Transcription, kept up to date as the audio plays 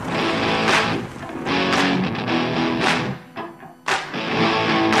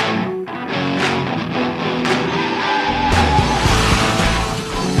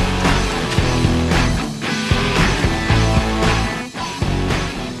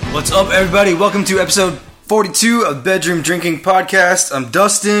What's up, everybody? Welcome to episode 42 of Bedroom Drinking Podcast. I'm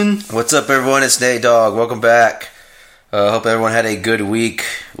Dustin. What's up, everyone? It's Nate Dogg. Welcome back. Hope everyone had a good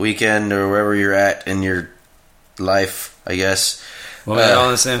weekend, or wherever you're at in your life, I guess. Well, we're all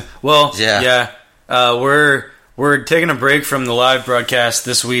the same. Well, yeah. We're taking a break from the live broadcast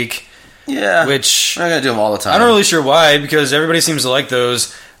this week. Yeah, which we're not gonna do them all the time. I'm not really sure why, because everybody seems to like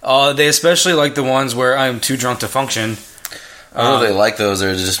those. They especially like the ones where I'm too drunk to function. I don't know if they like those,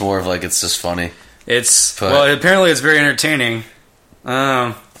 or just more of like it's just funny. Apparently it's very entertaining.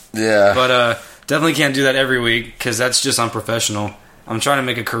 Yeah, but definitely can't do that every week because that's just unprofessional. I'm trying to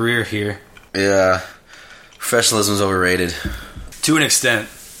make a career here. Yeah, professionalism is overrated to an extent.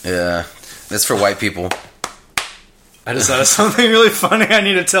 Yeah, it's for white people. I just thought of something really funny I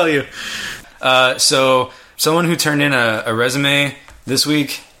need to tell you. So someone who turned in a resume this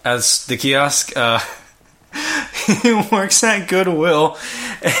week as the kiosk. He works at Goodwill,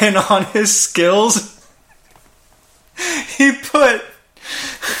 and on his skills, he put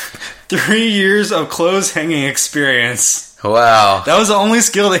 3 years of clothes hanging experience. Wow. That was the only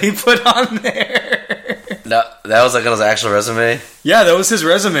skill that he put on there. That was like on his actual resume? Yeah, that was his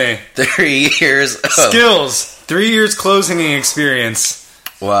resume. 3 years of skills. 3 years clothes hanging experience.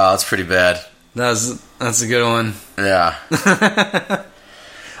 Wow, that's pretty bad. That's a good one. Yeah.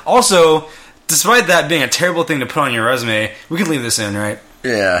 Also, despite that being a terrible thing to put on your resume, we can leave this in, right?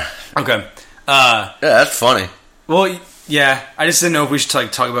 Yeah. Okay. Yeah, that's funny. Well, yeah. I just didn't know if we should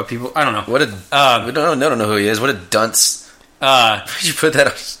talk about people. I don't know. What a we don't know who he is. What a dunce. Why did you put that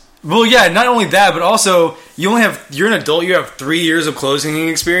on? Well, yeah. Not only that, but also you're an adult. You have 3 years of clothes hanging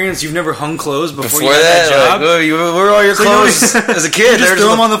experience. You've never hung clothes before you got that job. Like, where are all your clothes as a kid? You just throw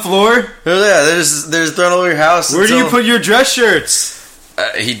them on the floor. Yeah, they're just thrown over your house. Where do you put your dress shirts?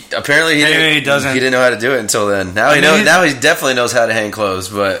 He doesn't. He didn't know how to do it until then. Now he knows. Now he definitely knows how to hang clothes.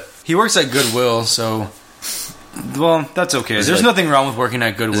 But he works at Goodwill, so that's okay. There's nothing wrong with working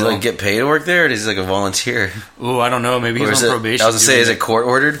at Goodwill. Does he get paid to work there, or is he like a volunteer? Ooh, I don't know. Maybe he's on probation. I was gonna say, is it court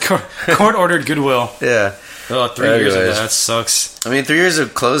ordered? Court ordered Goodwill. Yeah. Oh, 3 years of that sucks. I mean, 3 years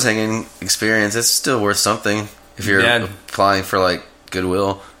of clothes hanging experience. It's still worth something if you're applying for like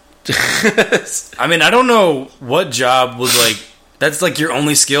Goodwill. I mean, I don't know what job was like. That's like your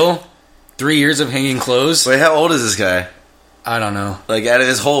only skill? 3 years of hanging clothes? Wait, how old is this guy? I don't know. Like, out of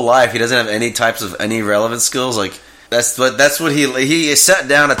his whole life, he doesn't have any relevant skills? Like, that's what he sat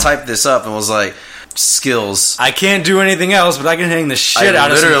down to type this up and was like, skills. I can't do anything else, but I can hang the shit out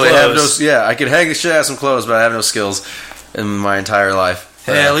of some clothes. I can hang the shit out of some clothes, but I have no skills in my entire life.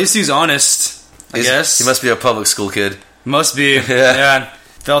 Hey, at least he's honest, I guess. He must be a public school kid. Must be. Yeah.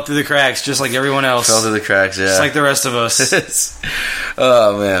 Fell through the cracks, just like everyone else. Fell through the cracks, yeah. Just like the rest of us.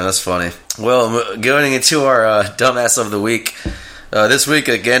 Oh, man, that's funny. Well, going into our dumbass of the week. This week,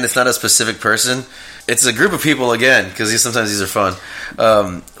 again, it's not a specific person. It's a group of people, again, because sometimes these are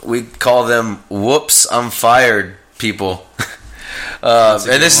fun. We call them Whoops, I'm Fired people.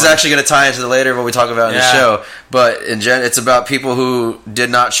 And this is actually going to tie into later what we talk about in the show. But it's about people who did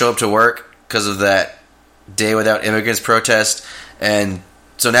not show up to work because of that Day Without Immigrants protest, and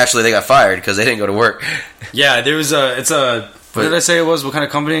so naturally they got fired because they didn't go to work. Yeah, there was what did I say it was? What kind of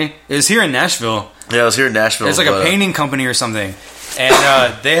company? It was here in Nashville. Yeah, it was here in Nashville. It's like a painting company or something.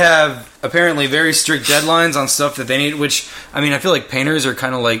 And they have apparently very strict deadlines on stuff that they need, which, I mean, I feel like painters are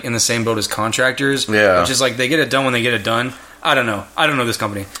kind of like in the same boat as contractors. Yeah. Which is like they get it done when they get it done. I don't know this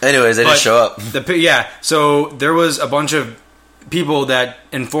company. Anyways, they didn't show up. So there was a bunch of people that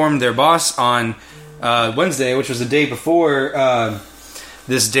informed their boss on Wednesday, which was the day before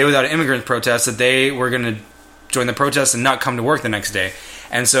this Day Without Immigrants protest, that they were going to join the protest and not come to work the next day.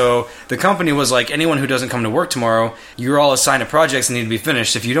 And so the company was like, anyone who doesn't come to work tomorrow, you're all assigned to projects that need to be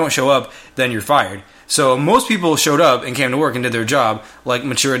finished. If you don't show up, then you're fired. So most people showed up and came to work and did their job, like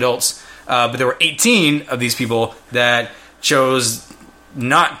mature adults. But there were 18 of these people that chose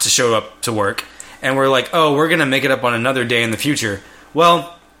not to show up to work. And we're like, oh, we're going to make it up on another day in the future.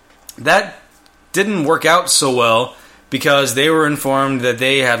 Well, that didn't work out so well, because they were informed that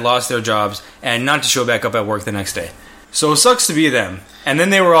they had lost their jobs and not to show back up at work the next day. So it sucks to be them. And then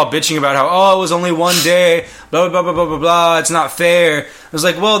they were all bitching about how, it was only one day, blah, blah, blah, blah, blah, blah, it's not fair. I was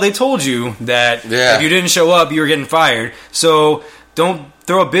like, well, they told you that if you didn't show up, you were getting fired. So don't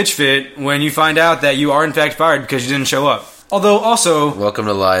throw a bitch fit when you find out that you are in fact fired because you didn't show up. Although also, welcome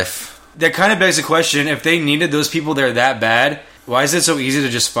to life. That kind of begs the question, if they needed those people there that bad, why is it so easy to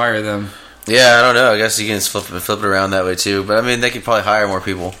just fire them? Yeah, I don't know. I guess you can flip it around that way too. But I mean, they could probably hire more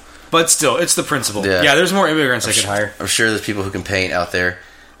people. But still, it's the principle. Yeah, there's more immigrants they could hire. I'm sure there's people who can paint out there.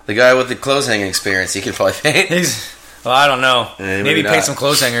 The guy with the clothes hanging experience, he could probably paint. Well, I don't know. Maybe paint not. some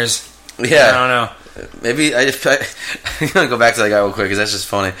clothes hangers. Yeah. I don't know. Maybe I'm gonna go back to that guy real quick because that's just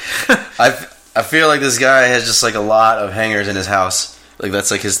funny. I feel like this guy has just like a lot of hangers in his house. Like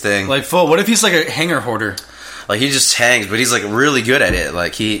that's like his thing. Like full. What if he's like a hanger hoarder? Like he just hangs, but he's like really good at it.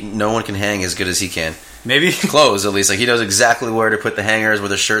 Like no one can hang as good as he can. Maybe clothes at least. Like he knows exactly where to put the hangers, where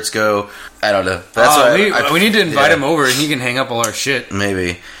the shirts go. I don't know. That's we need to invite him over and he can hang up all our shit.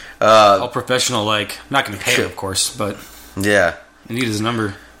 Maybe all professional. Like not gonna pay him, of course, but yeah. I need his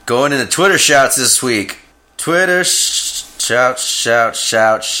number. Going into Twitter shouts this week. Twitter shouts.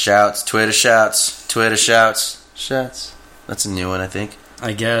 Twitter shouts. That's a new one, I think.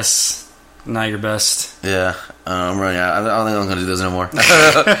 I guess. Not your best. Yeah, I'm running out. I don't think I'm going to do those anymore. I'm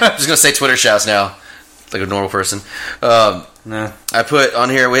just going to say Twitter shouts now, like a normal person. Nah. I put on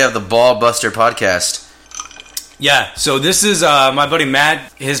here, we have the Ball Buster podcast. Yeah, so this is my buddy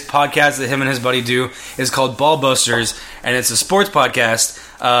Matt. His podcast that him and his buddy do is called Ball Busters, and it's a sports podcast.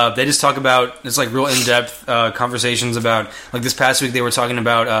 They just talk about, it's like real in-depth conversations about, like this past week they were talking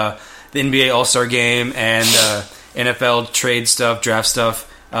about the NBA All-Star Game and NFL trade stuff, draft stuff,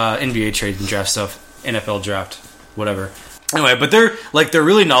 NBA trade and draft stuff, NFL draft, whatever. Anyway, but they're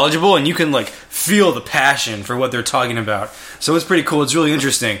really knowledgeable and you can like feel the passion for what they're talking about. So it's pretty cool. It's really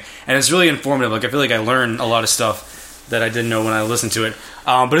interesting and it's really informative. Like I feel like I learn a lot of stuff that I didn't know when I listened to it.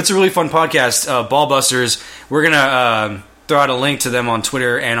 But it's a really fun podcast. Ball Busters. We're gonna throw out a link to them on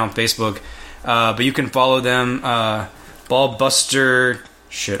Twitter and on Facebook. But you can follow them. Ball Buster.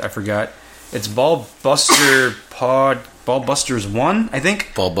 Shit, I forgot. It's Ball Buster Pod. Ball Busters 1, I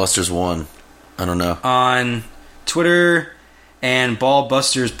think. Ball Busters 1. I don't know. On Twitter and Ball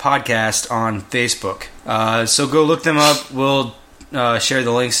Busters Podcast on Facebook. So go look them up. We'll share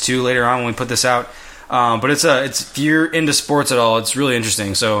the links too later on when we put this out. But it's if you're into sports at all, it's really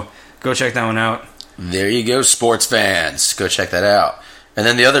interesting. So go check that one out. There you go, sports fans. Go check that out. And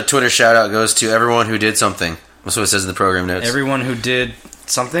then the other Twitter shout out goes to everyone who did something. That's what it says in the program notes. Everyone who did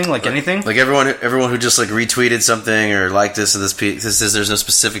something, like anything? Like everyone who just like retweeted something or liked this or this piece. There's no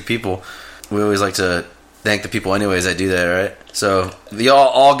specific people. We always like to thank the people anyways that do that, right? So y'all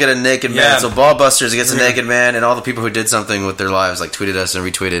all get a naked man. So Ball Busters gets a naked man, and all the people who did something with their lives, like tweeted us and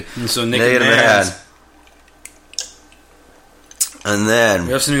retweeted. And so naked man. And then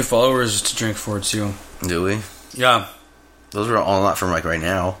we have some new followers to drink for too. Do we? Yeah. Those were all not from like right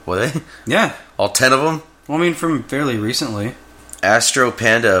now, were they? Yeah. All 10 of them? Well, I mean, from fairly recently. Astro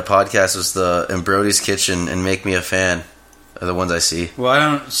Panda podcast was the in Brody's Kitchen and Make Me a Fan are the ones I see. Well, I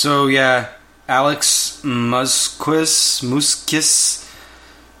don't. So yeah, Alex Muskis,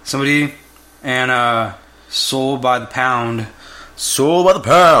 somebody, and Soul by the Pound. Soul by the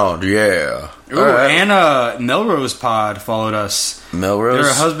Pound, yeah. Ooh, right. And Melrose Pod followed us. Melrose?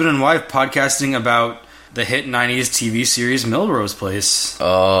 They're a husband and wife podcasting about the hit 90s TV series Melrose Place.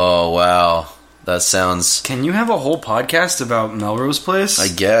 Oh, wow. That sounds... Can you have a whole podcast about Melrose Place? I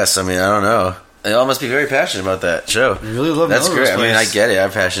guess. I mean, I don't know. They all must be very passionate about that show. I really love That's Melrose great. Place. I mean, I get it.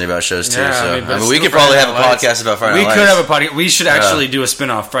 I'm passionate about shows too. Yeah, so. I mean, we could probably have a podcast about Friday Night Lights. We could have a podcast. We should actually do a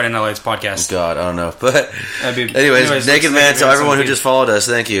spin-off Friday Night Lights podcast. God, I don't know. But anyways, Naked Man, to everyone who just followed us,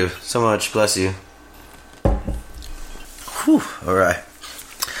 thank you so much. Bless you. Whew. All right.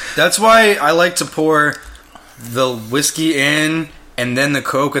 That's why I like to pour the whiskey in and then the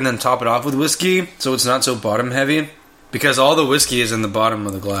Coke and then top it off with whiskey so it's not so bottom heavy because all the whiskey is in the bottom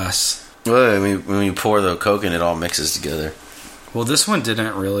of the glass. Well, I mean, when you pour the Coke in, it all mixes together. Well, this one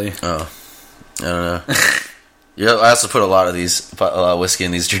didn't really. Oh. I don't know. I also put a lot of whiskey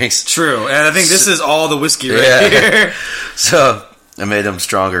in these drinks. True, and I think this is all the whiskey here. So, I made them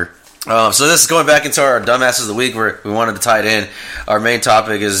stronger. So this is going back into our Dumbasses of the Week where we wanted to tie it in. Our main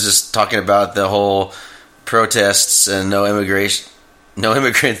topic is just talking about the whole protests and no immigrant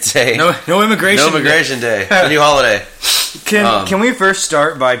day. No immigration day. A new holiday. Can we first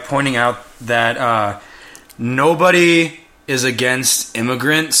start by pointing out that nobody is against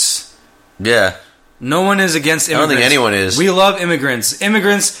immigrants? Yeah. No one is against immigrants. I don't think anyone is. We love immigrants.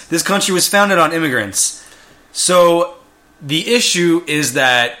 Immigrants, this country was founded on immigrants. So the issue is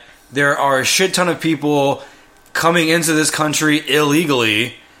that there are a shit ton of people coming into this country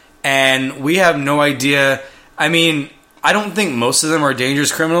illegally, and we have no idea. I mean, I don't think most of them are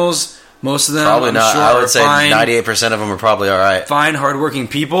dangerous criminals. Most of them, probably not. Sure, I would say fine, 98% of them are probably all right. Fine, hardworking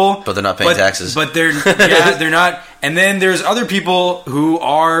people, but they're not paying taxes. But they're not. And then there's other people who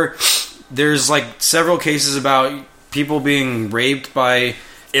are. There's like several cases about people being raped by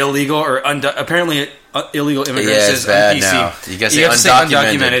illegal or apparently illegal immigrants. Yeah, it's bad now. You gotta say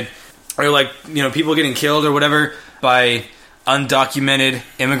undocumented. Or like people getting killed or whatever by undocumented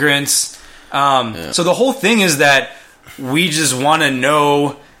immigrants. So the whole thing is that We just want to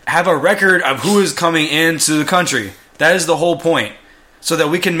know, have a record of who is coming into the country. That is the whole point. So that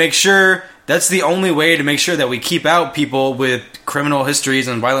we can make sure, that's the only way to make sure that we keep out people with criminal histories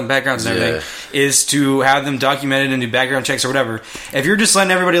and violent backgrounds and everything, is to have them documented and do background checks or whatever. If you're just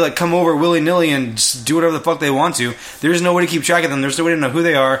letting everybody like come over willy-nilly and just do whatever the fuck they want to, there's no way to keep track of them. There's no way to know who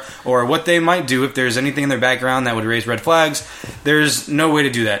they are or what they might do if there's anything in their background that would raise red flags. There's no way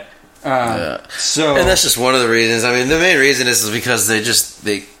to do that. So, and that's just one of the reasons. I mean, the main reason is because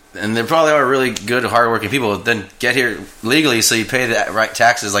they and they probably are really good, hardworking people. Then get here legally, so you pay the right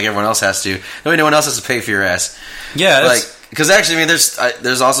taxes like everyone else has to. No one else has to pay for your ass. Yeah, like because actually, I mean,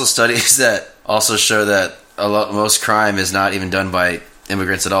 there's also studies that also show that most crime is not even done by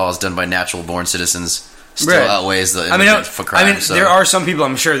immigrants at all. It's done by natural born citizens. Still outweighs the immigrant for crime. I mean, so. There are some people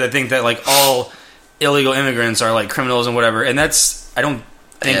I'm sure that think that like all illegal immigrants are like criminals and whatever, and that's I don't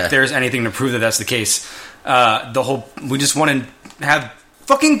think there's anything to prove that that's the case. We just want to have.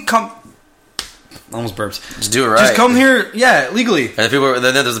 Fucking come! Almost burps. Just do it right. Just come here, legally. And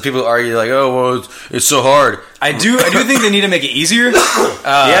then there's the people who argue like, "Oh, well, it's so hard." I do think they need to make it easier. It's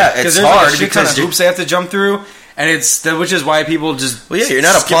there's hard like because hoops they have to jump through, and which is why people just. Well, you're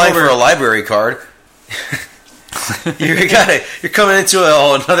not applying for a library card. You're coming into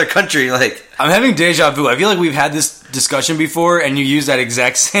another country. Like I'm having deja vu. I feel like we've had this discussion before, and you used that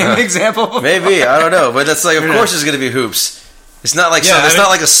exact same example before. Maybe I don't know, but that's like, of course, there's going to be hoops. It's not like it's not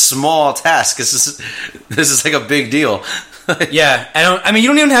like a small task. This is like a big deal. I mean, you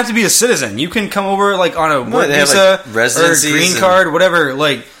don't even have to be a citizen. You can come over like on a work visa or a green card, whatever.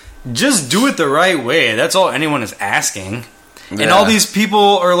 Like, just do it the right way. That's all anyone is asking. Yeah. And all these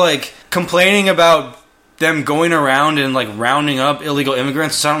people are like complaining about them going around and like rounding up illegal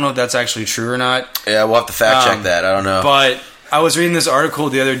immigrants. So I don't know if that's actually true or not. Yeah, we'll have to fact check that. I don't know. But I was reading this article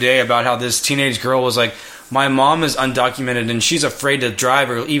the other day about how this teenage girl was like, my mom is undocumented and she's afraid to drive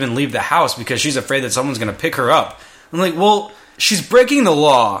or even leave the house because she's afraid that someone's going to pick her up. I'm like, well, she's breaking the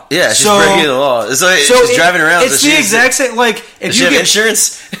law. Yeah, she's breaking the law. So she's driving around. It's the exact same. Like, if you have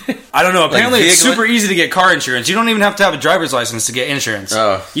insurance, I don't know. Apparently, it's super easy to get car insurance. You don't even have to have a driver's license to get insurance.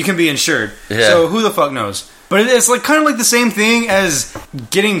 Oh, you can be insured. Yeah. So who the fuck knows? But it's like kind of like the same thing as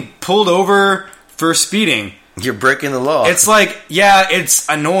getting pulled over for speeding. You're breaking the law. It's like, it's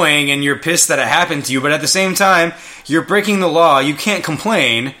annoying and you're pissed that it happened to you, but at the same time, you're breaking the law. You can't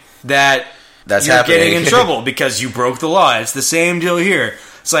complain that that's you're happening. Getting in trouble because you broke the law. It's the same deal here.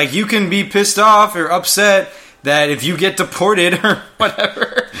 It's like you can be pissed off or upset that if you get deported or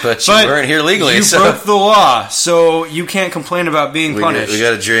whatever. But you weren't here legally. You broke the law, so you can't complain about being punished. We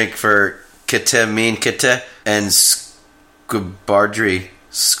got a drink for Kete and Squibardry.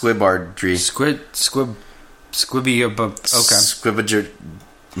 Squibby, okay. Squibadger,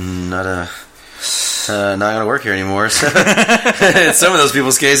 not gonna work here anymore. So. In some of those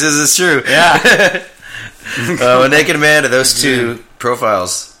people's cases, it's true. Yeah. A naked man to those two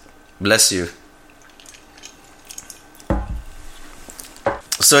profiles. Bless you.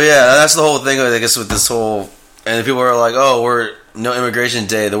 So that's the whole thing. I guess with this whole, and people are like, "Oh, we're no immigration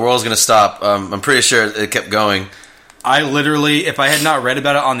day. The world's gonna stop." I'm pretty sure it kept going. I literally, if I had not read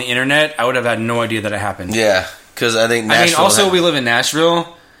about it on the internet, I would have had no idea that it happened. Yeah, because I think Nashville... we live in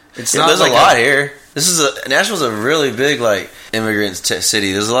Nashville. It's not there's like a lot here. Nashville's a really big, like, immigrant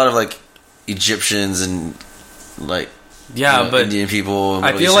city. There's a lot of, like, Egyptians and, like... Yeah, but Indian people.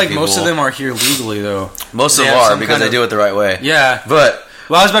 I feel like most of them are here legally, though. Most of them are because they do it the right way. Yeah, but...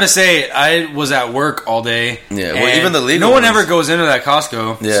 Well, I was about to say, I was at work all day. Yeah, well, even the legal no one ever goes into that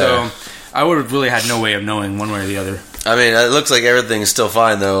Costco. Yeah. So I would have really had no way of knowing one way or the other. I mean, it looks like everything's still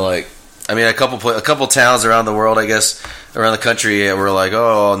fine, though. Like, I mean, a couple towns around the world, I guess, around the country, were like,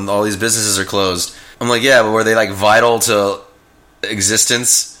 oh, and all these businesses are closed. I'm like, yeah, but were they, like, vital to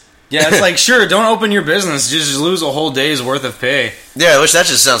existence? Yeah, it's like, sure, don't open your business. Just lose a whole day's worth of pay. Yeah, which that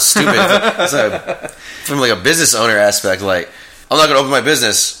just sounds stupid. From, like, a business owner aspect, like, I'm not going to open my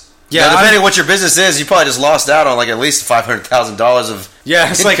business. Yeah, depending on what your business is, you probably just lost out on, like, at least $500,000 of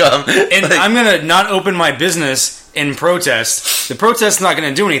it's income. And I'm going to not open my business in protest. The protest's not going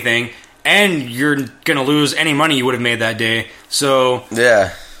to do anything, and you're going to lose any money you would have made that day. So,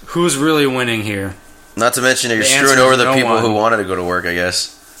 who's really winning here? Not to mention you're screwing over the people who wanted to go to work, I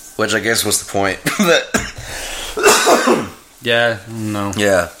guess. Which I guess was the point. Yeah.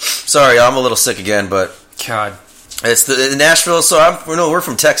 Sorry, I'm a little sick again, but... God. It's the Nashville, so we're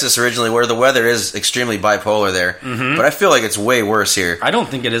from Texas originally, where the weather is extremely bipolar there. Mm-hmm. But I feel like it's way worse here. I don't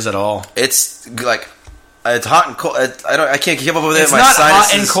think it is at all. It's like... It's hot and cold. I can't keep up with it. It's not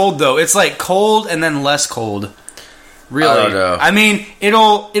hot and cold though. It's like cold and then less cold. Really? I don't know. I mean,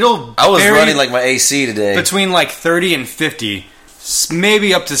 it'll. I was vary running like my AC today. between like 30 and 50,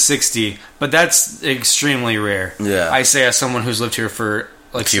 maybe up to 60, but that's extremely rare. Yeah. I say as someone who's lived here for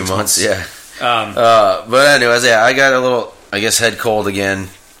like a few 6 months, yeah. Um, But anyways, yeah, I got a little, I guess, head cold again.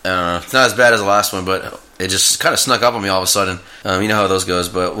 I don't know. It's not as bad as the last one, but it just kind of snuck up on me all of a sudden. You know how those goes,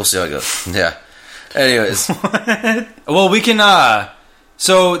 but we'll see how it goes. Yeah. Anyways. Well, we can.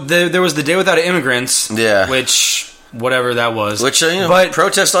 So there was the Day Without Immigrants. Yeah. Which whatever that was. Which but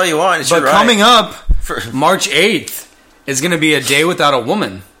protest all you want. It's but your right. coming up, March 8th is going to be a Day Without a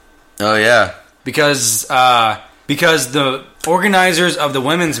Woman. Oh yeah. Because the organizers of the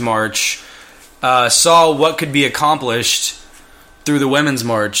Women's March saw what could be accomplished through the Women's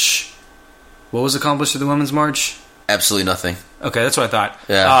March. What was accomplished through the Women's March? Absolutely nothing. Okay, that's what I thought.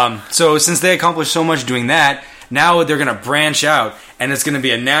 Yeah. So since they accomplished so much doing that, now they're going to branch out, and it's going to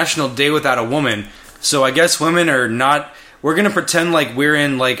be a National Day Without a Woman. So I guess women are not... We're going to pretend like we're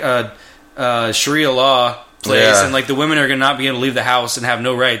in like a Sharia law place, Yeah. and like the women are going to not be able to leave the house and have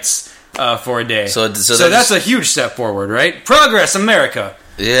no rights for a day. So that's a huge step forward, right? Progress, America!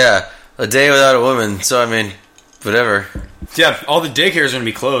 Yeah. A day without a woman. So, I mean, whatever. Yeah, all the daycares are going to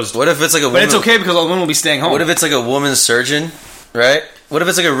be closed. What if it's like a But woman... it's okay because all the women will be staying home. What if it's like a woman surgeon, right? What if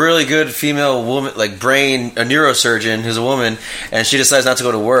it's like a really good female woman, like a neurosurgeon who's a woman, and she decides not to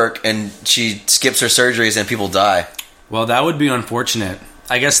go to work, and she skips her surgeries, and people die? Well, that would be unfortunate.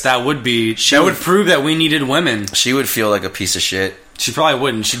 I guess that would be... That would prove that we needed women. She would feel like a piece of shit. She probably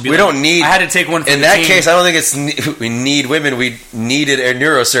wouldn't. She'd be We like, don't need... I had to take one for In the that team. case, I don't think it's... We need women. We needed a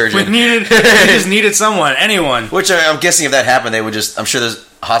neurosurgeon. We just needed someone. Anyone. Which I'm guessing if that happened, they would just... I'm sure this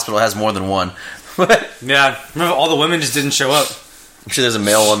hospital has more than one. Yeah. Remember, all the women just didn't show up. I'm sure there's a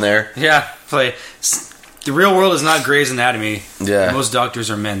male one there. Yeah. Play. The real world is not Grey's Anatomy. Yeah. Most doctors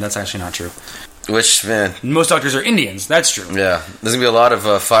are men. That's actually not true. Which, man... Most doctors are Indians. That's true. Yeah. There's going to be a lot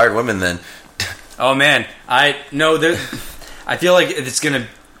of fired women then. Oh, man. I feel like it's going to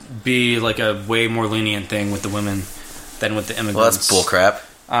be like a way more lenient thing with the women than with the immigrants. Well, that's bullcrap.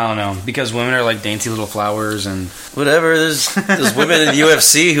 I don't know. Because women are like dainty little flowers and... Whatever. There's women in the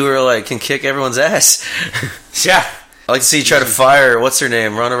UFC who are like, can kick everyone's ass. Yeah. I like to see you try to fire, what's her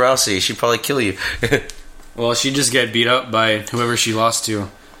name? Ronda Rousey. She'd probably kill you. Well, she'd just get beat up by whoever she lost to.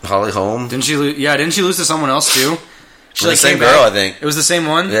 Holly Holm? Didn't she lose? Yeah, didn't she lose to someone else too? She The same girl, I think. It was the same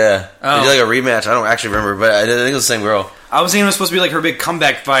one? Yeah. Oh. They did like a rematch. I don't actually remember, but I think it was the same girl. I was thinking it was supposed to be like her big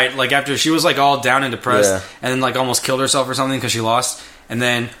comeback fight, like after she was like all down and depressed, Yeah. and then like almost killed herself or something because she lost. And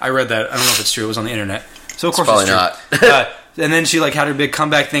then I read that. I don't know if it's true. It was on the internet, so of course Probably it's true. And then she like had her big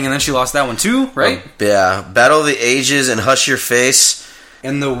comeback thing, and then she lost that one too, right? Yeah. Battle of the Ages and Hush Your Face.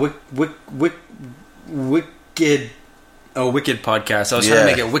 And the Wicked podcast. I was trying to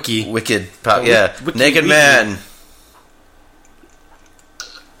make it wiki. Wicked. Oh, Yeah. Wiki- Naked Wiki. Man.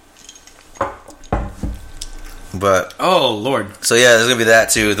 But, Oh Lord! so yeah, there's going to be that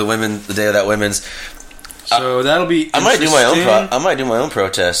too. The Day Without Women's. So that'll be. I might do my own. interesting. I might do my own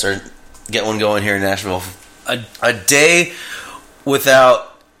protest or get one going here in Nashville. A- A day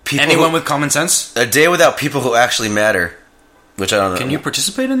without people. Anyone with common sense? a day without people who actually matter. Which I don't know. Can you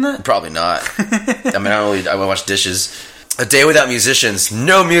participate in that? Probably not. I mean, I wash dishes. A day without musicians.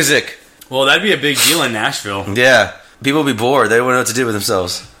 No music. Well, that'd be a big deal in Nashville. Yeah. People would be bored. They wouldn't know what to do with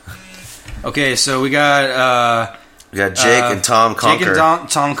themselves. Okay, so we got We got Jake and Tom Conker. Jake and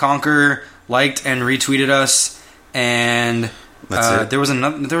Tom Conker liked and retweeted us, and That's it? there was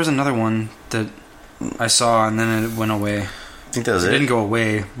another one that I saw, and then it went away. I think that was It it. didn't go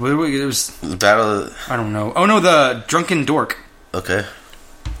away. It was The Battle of I don't know. Oh no, the Drunken Dork Okay.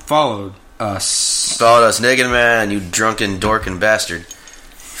 followed us. Followed us. Naked Man, you drunken dork and bastard.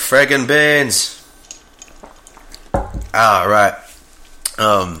 Friggin' beans. Ah, right.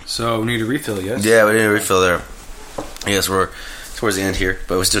 So we need a refill, yes? Yeah, we need a refill there. Yes, we're towards the end here,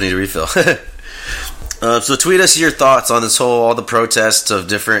 but we still need a refill. So tweet us your thoughts on this all the protests of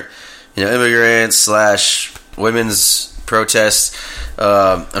different, immigrants / women's protests.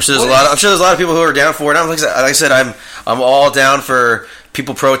 I'm sure there's a lot of people who are down for it. Like I said, I'm all down for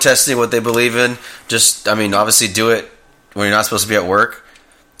people protesting what they believe in. Just, obviously do it when you're not supposed to be at work.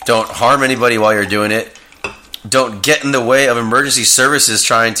 Don't harm anybody while you're doing it. Don't get in the way of emergency services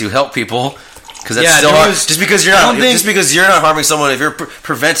trying to help people, because that's still hard. Just because you're not harming someone, if you're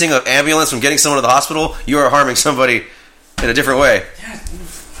preventing an ambulance from getting someone to the hospital, you are harming somebody in a different way. Yeah,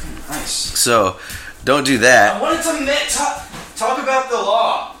 nice. So don't do that. I wanted to talk about the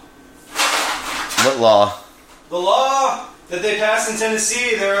law. What law? The law that they passed in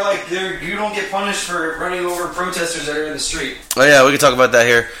Tennessee. They're like, you don't get punished for running over protesters that are in the street. Oh yeah, we can talk about that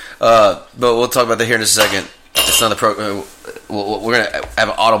here, but we'll talk about that here in a second. It's not the pro. We're gonna have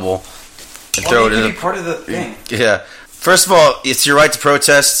an audible and throw it in. Be part of the thing. Yeah. First of all, it's your right to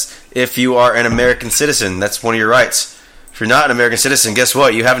protest if you are an American citizen. That's one of your rights. If you're not an American citizen, guess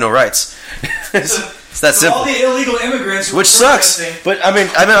what? You have no rights. It's that simple. All the illegal immigrants, who which sucks. But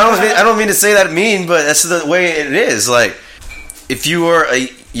I don't mean to say that mean, but that's the way it is. Like, if you are a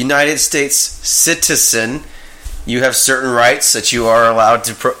United States citizen, you have certain rights that you are allowed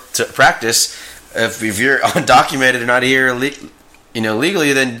to practice. If you're undocumented or not here,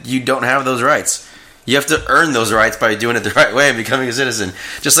 legally, then you don't have those rights. You have to earn those rights by doing it the right way and becoming a citizen.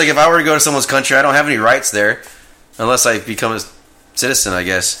 Just like if I were to go to someone's country, I don't have any rights there unless I become a citizen, I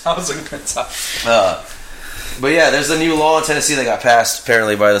guess. I was looking for top. But yeah, there's a new law in Tennessee that got passed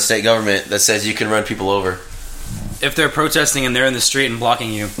apparently by the state government that says you can run people over if they're protesting and they're in the street and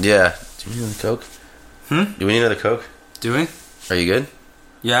blocking you. Yeah. Do we need another Coke? Do we need another Coke? Do we? Are you good?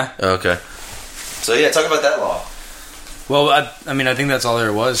 Yeah. Oh, okay. So yeah, talk about that law. Well, I mean, I think that's all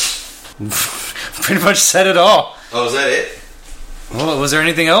there was. Pretty much said it all. Oh, is that it? Well, was there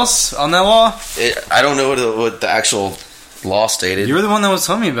anything else on that law? I don't know what the actual law stated. You were the one that was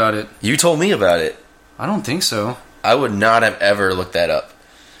telling me about it. You told me about it. I don't think so. I would not have ever looked that up.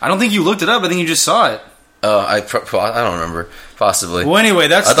 I don't think you looked it up. I think you just saw it. I don't remember. Possibly. Well, anyway,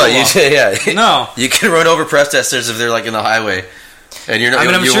 that's I thought you did. Yeah. No. You can run over protesters if they're like in the highway, and you're not. I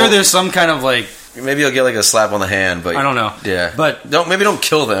mean, I'm sure there's some kind of like. Maybe you'll get like a slap on the hand, but I don't know. Yeah, but maybe don't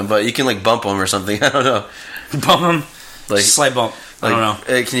kill them, but you can like bump them or something. I don't know. Bump them. Like slight bump. I don't know.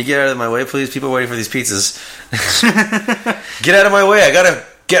 Hey, can you get out of my way, please? People are waiting for these pizzas. Get out of my way! I gotta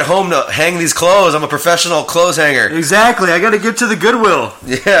get home to hang these clothes. I'm a professional clothes hanger. Exactly. I gotta get to the Goodwill.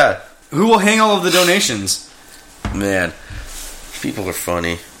 Yeah. Who will hang all of the donations? Man, people are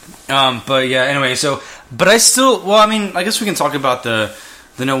funny. But yeah. Anyway, but I still. Well, I mean, I guess we can talk about the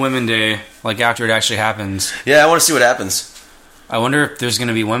No Women Day, like after it actually happens. Yeah, I want to see what happens. I wonder if there's going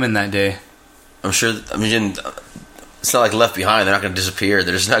to be women that day. I'm sure. I mean, it's not like Left Behind. They're not going to disappear.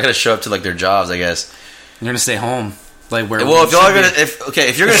 They're just not going to show up to like their jobs, I guess. They're going to stay home. Like where? Well, if y'all are gonna, if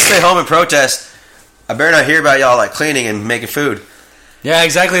you're going to stay home and protest, I better not hear about y'all like cleaning and making food. Yeah,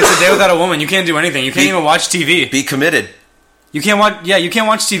 exactly. It's a day without a woman. You can't do anything. You can't even watch TV. Be committed. You can't watch. Yeah, you can't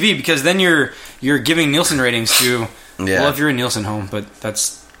watch TV because then you're giving Nielsen ratings to. Yeah. Well, if you're in Nielsen home, but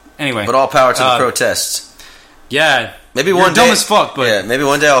that's anyway. But all power to the protests. Yeah. Maybe one day. Dumb as fuck, but yeah, maybe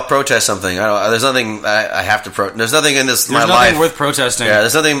one day I'll protest something. There's nothing I have to There's nothing in this my life. There's nothing worth protesting. Yeah,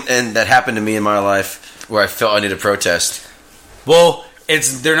 there's nothing that happened to me in my life where I felt I needed to protest. Well,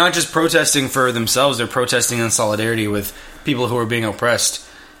 they're not just protesting for themselves; they're protesting in solidarity with people who are being oppressed.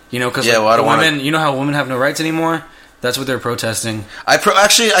 You know, because women. You know how women have no rights anymore. That's what they're protesting.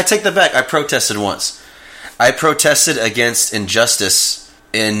 Actually, I take that back. I protested once. I protested against injustice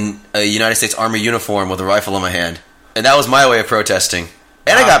in a United States Army uniform with a rifle in my hand. And that was my way of protesting.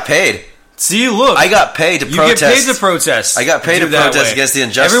 And I got paid. See, look. I got paid to protest. You get paid to protest. I got paid to protest against the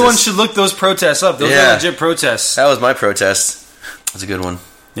injustice. Everyone should look those protests up. Those are legit protests. That was my protest. That's a good one.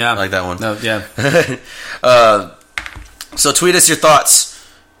 Yeah. I like that one. No, yeah. So tweet us your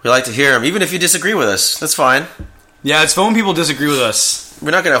thoughts. We like to hear them. Even if you disagree with us. That's fine. Yeah, it's fun when people disagree with us.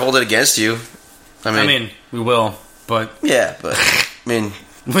 We're not going to hold it against you. I mean, we will, but... Yeah, but... I mean...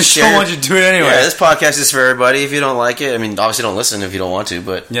 We still want you to do it anyway. Yeah, this podcast is for everybody. If you don't like it, I mean, obviously don't listen if you don't want to,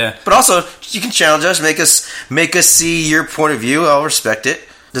 but... Yeah. But also, you can challenge us, make us see your point of view. I'll respect it.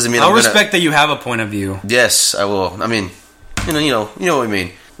 Doesn't mean I'll respect that you have a point of view. Yes, I will. I mean, you know what we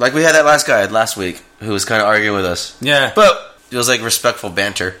mean. Like we had that last guy last week who was kind of arguing with us. Yeah. But it was like respectful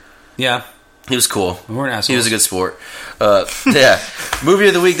banter. Yeah. He was cool. We weren't assholes. He was a good sport. Yeah. Movie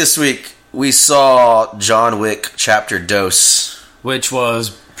of the week this week, we saw John Wick Chapter Dos. Which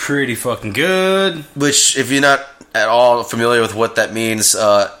was pretty fucking good. Which, if you're not at all familiar with what that means,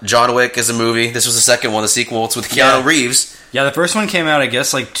 John Wick is a movie. This was the second one, the sequel. It's with Keanu Reeves. Yeah, the first one came out, I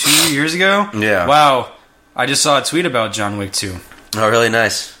guess, like 2 years ago. Yeah. Wow. I just saw a tweet about John Wick 2. Oh, really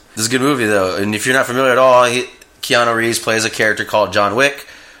nice. This is a good movie, though. And if you're not familiar at all, Keanu Reeves plays a character called John Wick,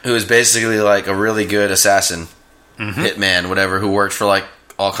 who is basically like a really good assassin, hitman, whatever, who worked for like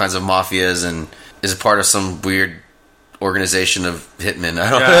all kinds of mafias and is a part of some weird organization of hitmen.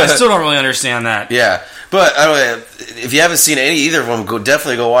 I still don't really understand that. Yeah, but I don't. If you haven't seen either of them,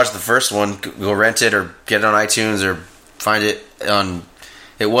 definitely go watch the first one. Go rent it or get it on iTunes or find it on.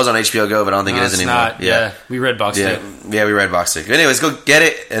 It was on HBO Go, but I don't think it is anymore. Not. Yeah, we Redboxed it. Yeah, we Redboxed it. Anyways, go get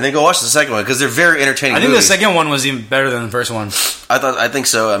it and then go watch the second one because they're very entertaining. I think movies. the second one was even better than the first one. I think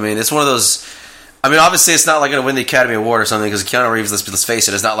so. I mean, it's one of those. I mean, obviously, it's not like going to win the Academy Award or something because Keanu Reeves. Let's face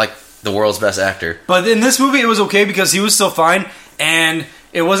it, is not like the world's best actor. But in this movie, it was okay because he was still fine, and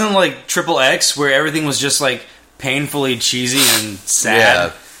it wasn't like Triple X where everything was just like painfully cheesy and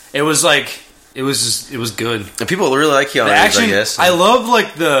sad. Yeah. It was like it was good. And people really like Keanu The Reeves, action, I guess. I love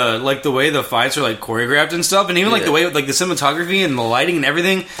like the way the fights are like choreographed and stuff, and even like the way like the cinematography and the lighting and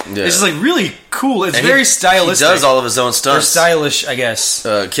everything. Yeah. It's just like really cool. It's And very stylistic. He does all of his own Or stunts. stylish, I guess.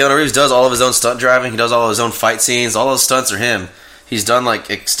 Keanu Reeves does all of his own stunt driving. He does all of his own fight scenes. All those stunts are him. He's done like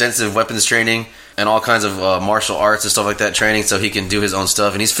extensive weapons training and all kinds of martial arts and stuff like that training, so he can do his own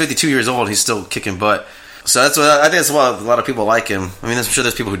stuff. And he's 52 years old. He's still kicking butt. So that's what I think. That's why a lot of people like him. I mean, I'm sure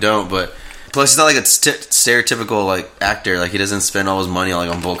there's people who don't, but plus he's not like a stereotypical like actor. Like he doesn't spend all his money like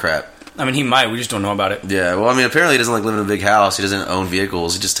on bullcrap. I mean, he might. We just don't know about it. Yeah. Well, I mean, apparently he doesn't like live in a big house. He doesn't own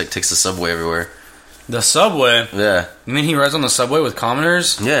vehicles. He just takes the subway everywhere. The subway. Yeah. You mean he rides on the subway with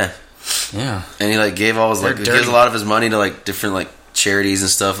commoners? Yeah. Yeah. And he like gave all his like They're he gives dirty. a lot of his money to like different like charities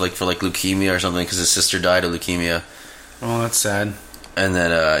and stuff, like for like leukemia or something, because his sister died of leukemia. Oh, that's sad. And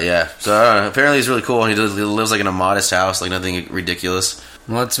then yeah, so I don't know. Apparently he's really cool, and he lives like in a modest house, like nothing ridiculous.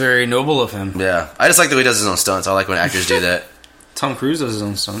 Well, that's very noble of him. Yeah, I just like the way he does his own stunts. I like when actors do that. Tom Cruise does his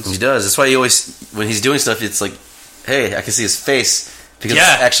own stunts. He does. That's why he always, when he's doing stuff, it's like, hey, I can see his face because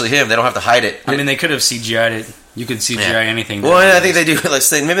Yeah. it's actually him. They don't have to hide it. I mean, they could have CGI'd it. You could CGI anything. Well, I think they do like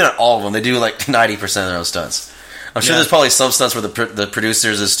say maybe not all of them. They do like 90% of their own stunts. I'm sure Yeah. there's probably some stunts where the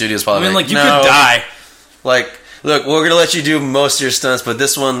producers, the studios I probably mean, like you no. could die. Like, look, we're gonna let you do most of your stunts, but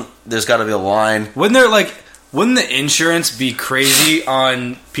this one, there's got to be a line. Wouldn't the insurance be crazy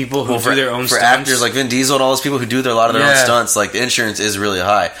on people who do their own for stunts? actors like Vin Diesel and all those people who do a lot of their own Yeah. stunts? Like the insurance is really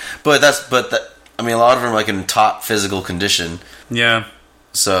high, I mean, a lot of them are like in top physical condition, Yeah,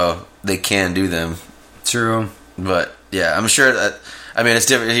 so they can do them. true. But yeah, I'm sure that. I mean, it's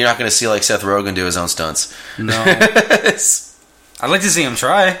different. You're not going to see like Seth Rogen do his own stunts. No, I'd like to see him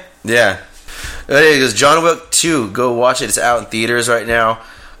try. Yeah. It goes John Wick 2. Go watch it. It's out in theaters right now.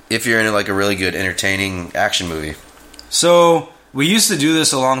 If you're into like a really good, entertaining action movie. So we used to do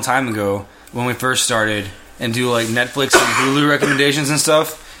this a long time ago when we first started, and do like Netflix and Hulu recommendations and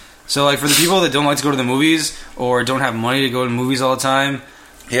stuff. So like for the people that don't like to go to the movies or don't have money to go to movies all the time,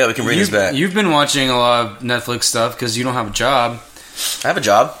 Yeah, we can bring this back. You've been watching a lot of Netflix stuff because you don't have a job. I have a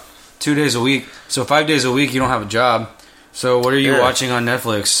job. 2 days a week. So 5 days a week you don't have a job. So what are you Yeah. watching on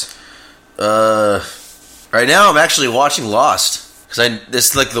Netflix? Right now I'm actually watching Lost. Because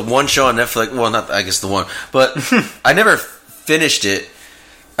this is like the one show on Netflix. Well, not I guess the one, but I never finished it.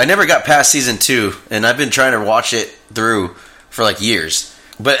 I never got past season 2, and I've been trying to watch it through for like years.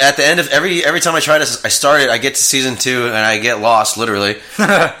 But at the end of every time I start it, I get to season 2 and I get lost literally,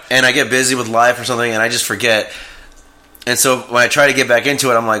 and I get busy with life or something, and I just forget. And so when I try to get back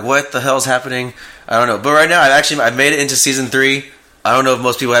into it, I'm like, what the hell's happening? I don't know. But right now, I've made it into season 3. I don't know if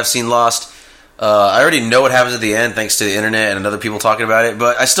most people have seen Lost. I already know what happens at the end thanks to the internet and other people talking about it,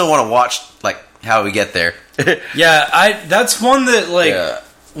 but I still want to watch like how we get there. Yeah, that's one that like Yeah.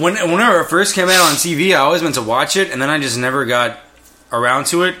 whenever it first came out on TV, I always meant to watch it, and then I just never got around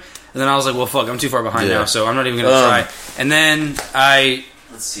to it. And then I was like, well, fuck, I'm too far behind Yeah. now, so I'm not even gonna try. And then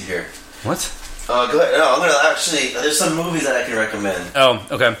Let's see here. what? Go ahead. No, I'm gonna actually. There's some movies that I can recommend. Oh,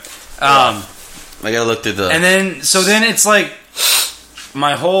 okay. I gotta look through the. And then it's like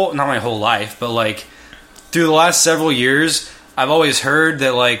not my whole life, but like through the last several years, I've always heard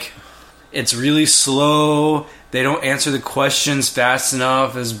that like it's really slow. They don't answer the questions fast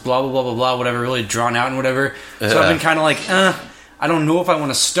enough. Is blah blah blah blah blah whatever, really drawn out and whatever. So I've been kind of like, I don't know if I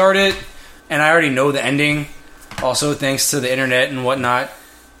want to start it, and I already know the ending. Also, thanks to the internet and whatnot.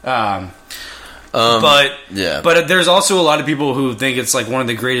 But there's also a lot of people who think it's like one of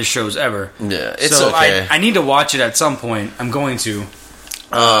the greatest shows ever. Yeah, it's so okay. I need to watch it at some point. I'm going to.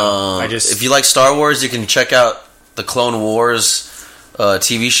 If you like Star Wars, you can check out the Clone Wars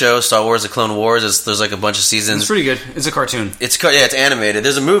TV show. Star Wars: The Clone Wars. There's like a bunch of seasons. It's pretty good. It's a cartoon. It's animated.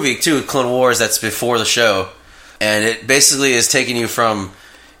 There's a movie too, Clone Wars, that's before the show, and it basically is taking you from.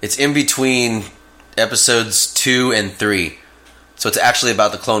 It's in between episodes 2 and 3, so it's actually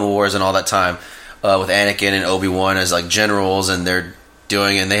about the Clone Wars and all that time with Anakin and Obi-Wan as like generals, and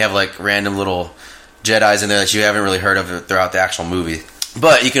they have like random little Jedis in there that you haven't really heard of throughout the actual movie.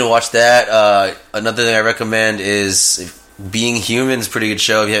 But you can watch that. Another thing I recommend is Being Human. Is a pretty good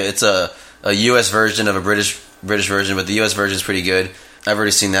show. Yeah, it's a U.S. version of a British version, but the U.S. version is pretty good. I've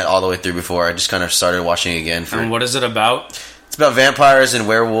already seen that all the way through before. I just kind of started watching it again. And what is it about? It's about vampires and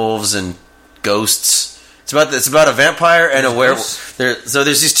werewolves and ghosts. It's about a vampire and a werewolf. So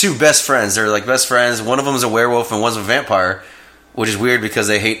there's these two best friends. They're like best friends. One of them is a werewolf and one's a vampire, which is weird because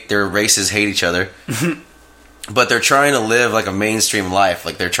their races hate each other. But they're trying to live like a mainstream life.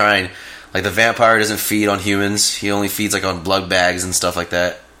 Like they're trying, Like the vampire doesn't feed on humans; he only feeds like on blood bags and stuff like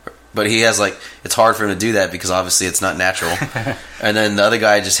that. But he has like it's hard for him to do that because obviously it's not natural. And then the other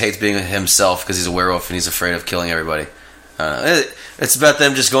guy just hates being himself because he's a werewolf and he's afraid of killing everybody. It's about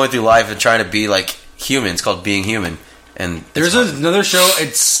them just going through life and trying to be like human. It's called Being Human. And there's another show.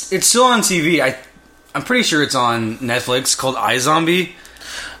 It's still on TV. I'm pretty sure it's on Netflix called iZombie.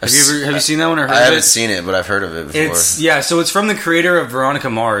 Have you seen that one or heard of it? I haven't seen it, but I've heard of it before. So it's from the creator of Veronica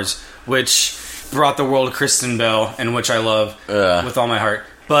Mars, which brought the world Kristen Bell, and which I love with all my heart.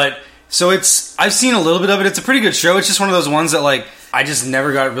 But so I've seen a little bit of it. It's a pretty good show. It's just one of those ones that like I just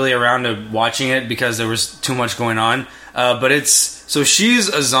never got really around to watching it because there was too much going on. But she's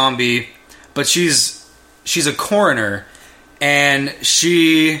a zombie, but she's a coroner, and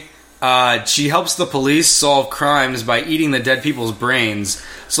she helps the police solve crimes by eating the dead people's brains.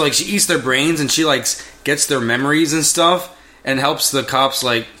 So like she eats their brains and she like gets their memories and stuff and helps the cops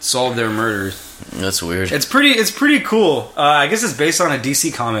like solve their murders. That's weird. It's pretty cool. I guess it's based on a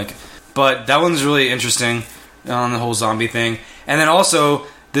DC comic, but that one's really interesting on the whole zombie thing. And then also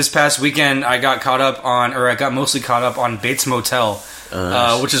this past weekend I got mostly caught up on Bates Motel,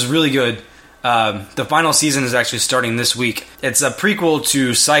 which is really good. The final season is actually starting this week. It's a prequel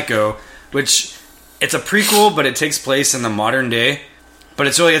to Psycho, which it's a prequel, but it takes place in the modern day. But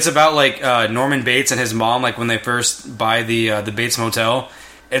it's about like Norman Bates and his mom, like when they first buy the Bates Motel.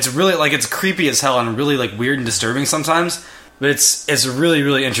 It's really like it's creepy as hell and really like weird and disturbing sometimes. But it's really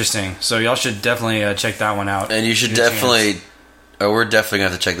really interesting. So y'all should definitely check that one out. And you should definitely. We're definitely going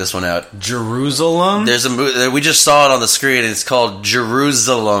to have to check this one out. Jerusalem? There's a movie. We just saw it on the screen. It's called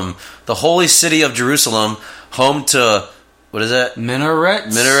Jerusalem. The holy city of Jerusalem, home to, what is that?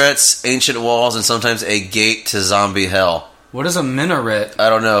 Minarets, ancient walls, and sometimes a gate to zombie hell. What is a minaret? I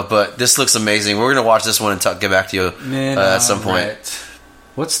don't know, but this looks amazing. We're going to watch this one and get back to you at some point.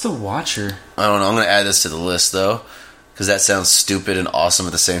 What's The Watcher? I don't know. I'm going to add this to the list, though, because that sounds stupid and awesome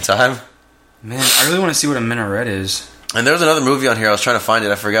at the same time. Man, I really want to see what a minaret is. And there was another movie on here. I was trying to find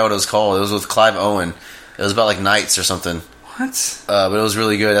it. I forgot what it was called. It was with Clive Owen. It was about like knights or something. What? But it was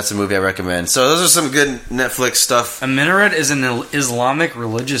really good. That's a movie I recommend. So those are some good Netflix stuff. A minaret is an Islamic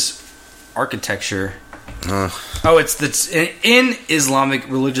religious architecture. It's in Islamic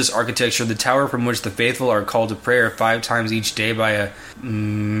religious architecture, the tower from which the faithful are called to prayer 5 times each day by a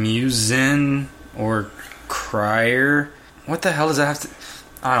muezzin or crier. What the hell does that have to...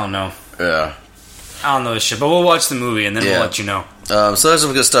 I don't know. Yeah. I don't know this shit, but we'll watch the movie and then we'll let you know. So there's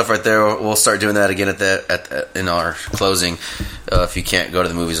some good stuff right there. We'll start doing that again in our closing if you can't go to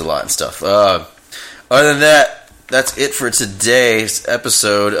the movies a lot and stuff. Other than that, that's it for today's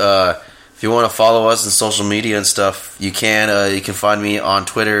episode. If you want to follow us on social media and stuff, you can. You can find me on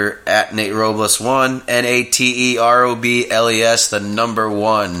Twitter at NateRobles1, NateRobles, the number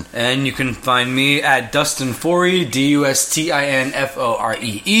 1. And you can find me at Dustin Forey,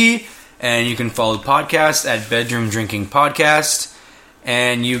 DustinForee. And you can follow the podcast at Bedroom Drinking Podcast.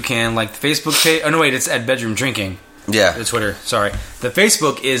 And you can like the Facebook page. Oh, no, wait, it's at Bedroom Drinking. Yeah. The Twitter, sorry. The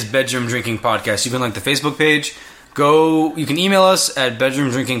Facebook is Bedroom Drinking Podcast. You can like the Facebook page. You can email us at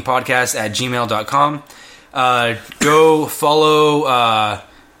bedroomdrinkingpodcast@gmail.com. Go follow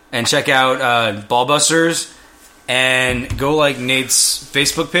and check out Ballbusters. And go like Nate's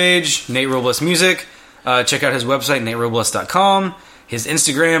Facebook page, Nate Robles Music. Check out his website, naterobles.com. His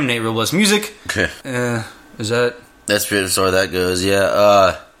Instagram, Nate Robles Music. Okay. That's pretty as far as that goes,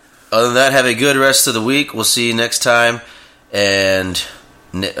 yeah. Other than that, have a good rest of the week. We'll see you next time. And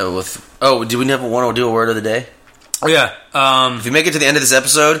do we want to do a word of the day? Oh, yeah. If you make it to the end of this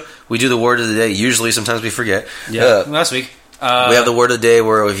episode, we do the word of the day. Usually, sometimes we forget. Yeah, last week. We have the word of the day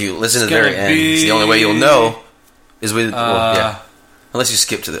where if you listen to the very end, it's the only way you'll know is with... Unless you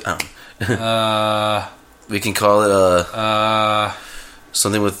skip to the... we can call it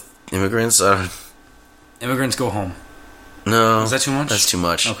something with immigrants. Immigrants go home. No. Is that too much? That's too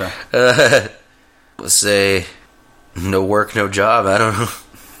much. Okay. Let's say no work, no job. I don't know.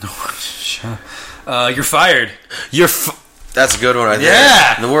 You're fired. That's a good one right there.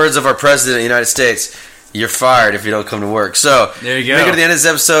 Yeah. In the words of our president of the United States, you're fired if you don't come to work. So, there you go. Make it to the end of this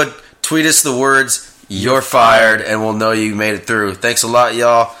episode. Tweet us the words, you're fired, and we'll know you made it through. Thanks a lot,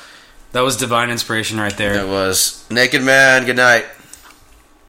 y'all. That was divine inspiration right there. It was. Naked Man, good night.